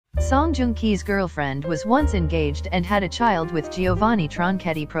Joong Ki's girlfriend was once engaged and had a child with Giovanni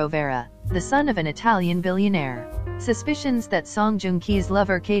Tronchetti Provera, the son of an Italian billionaire. Suspicions that Joong Ki's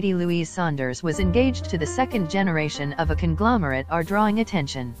lover Katie Louise Saunders was engaged to the second generation of a conglomerate are drawing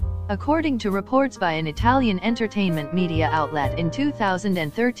attention. According to reports by an Italian entertainment media outlet in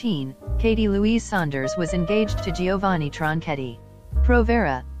 2013, Katie Louise Saunders was engaged to Giovanni Tronchetti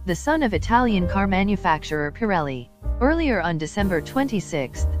Provera, the son of Italian car manufacturer Pirelli. Earlier on December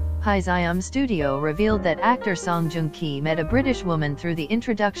 26, Hizium Studio revealed that actor Joong Ki met a British woman through the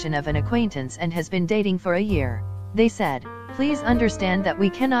introduction of an acquaintance and has been dating for a year. They said, "Please understand that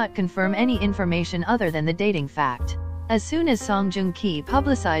we cannot confirm any information other than the dating fact." As soon as Joong Ki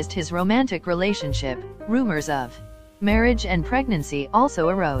publicized his romantic relationship, rumors of marriage and pregnancy also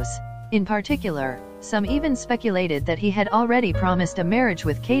arose. In particular, some even speculated that he had already promised a marriage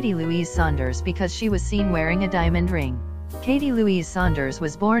with Katie Louise Saunders because she was seen wearing a diamond ring. Katie Louise Saunders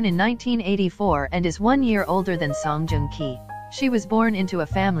was born in 1984 and is 1 year older than Joong Ki. She was born into a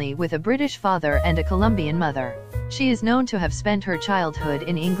family with a British father and a Colombian mother. She is known to have spent her childhood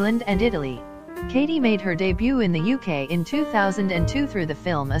in England and Italy. Katie made her debut in the UK in 2002 through the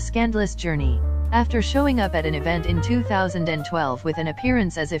film A Scandalous Journey. After showing up at an event in 2012 with an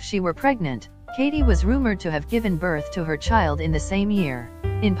appearance as if she were pregnant, Katie was rumored to have given birth to her child in the same year.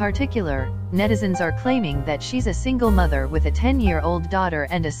 In particular, netizens are claiming that she's a single mother with a 10-year-old daughter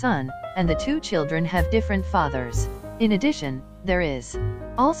and a son, and the two children have different fathers. In addition, there is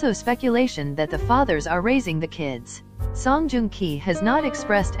also speculation that the fathers are raising the kids. Joong Ki has not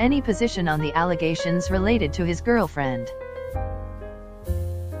expressed any position on the allegations related to his girlfriend.